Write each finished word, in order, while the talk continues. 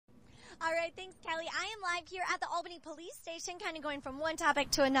All right, thanks, Kelly. I am live here at the Albany Police Station, kind of going from one topic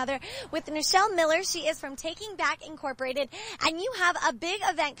to another with Nichelle Miller. She is from Taking Back Incorporated, and you have a big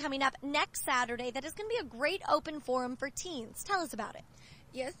event coming up next Saturday that is going to be a great open forum for teens. Tell us about it.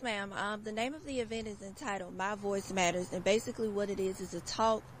 Yes, ma'am. The name of the event is entitled My Voice Matters, and basically what it is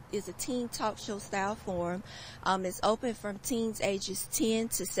a teen talk show style forum. It's open from teens ages 10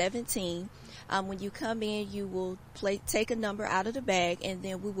 to 17. When you come in, you will take a number out of the bag, and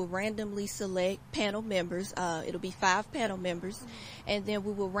then we will randomly select panel members. It'll be 5 panel members, and then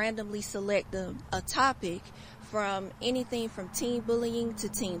we will randomly select a topic from anything from teen bullying to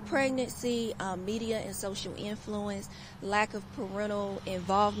teen pregnancy, media and social influence, lack of parental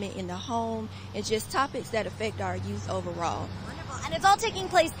involvement in the home, and just topics that affect our youth overall. Wonderful. And it's all taking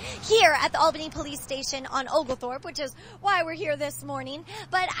place here at the Albany Police Station on Oglethorpe, which is why we're here this morning.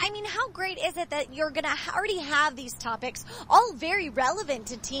 But, I mean, how great is it that you're going to already have these topics, all very relevant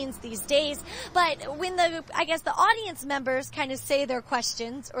to teens these days. But when the audience members kind of say their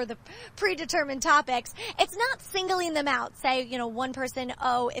questions or the predetermined topics, it's not singling them out. Say, one person,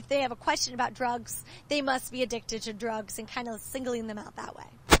 if they have a question about drugs, they must be addicted to drugs, and kind of singling them out that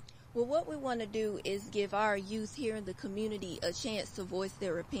way. Well, what we want to do is give our youth here in the community a chance to voice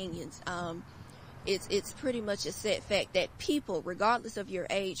their opinions. It's pretty much a set fact that people, regardless of your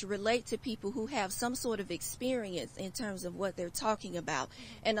age, relate to people who have some sort of experience in terms of what they're talking about.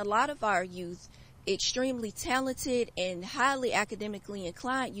 And a lot of our youth, extremely talented and highly academically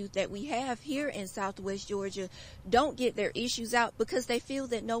inclined youth that we have here in Southwest Georgia, don't get their issues out because they feel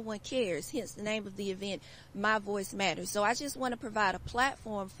that no one cares. Hence the name of the event, My Voice Matters. So I just want to provide a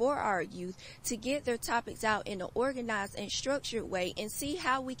platform for our youth to get their topics out in an organized and structured way, and see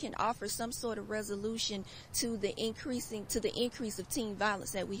how we can offer some sort of resolution to the increase of teen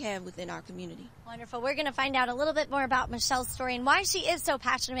violence that we have within our community. Wonderful. We're going to find out a little bit more about Michelle's story and why she is so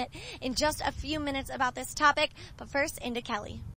passionate in just a few minutes about this topic. But first, into Kelly.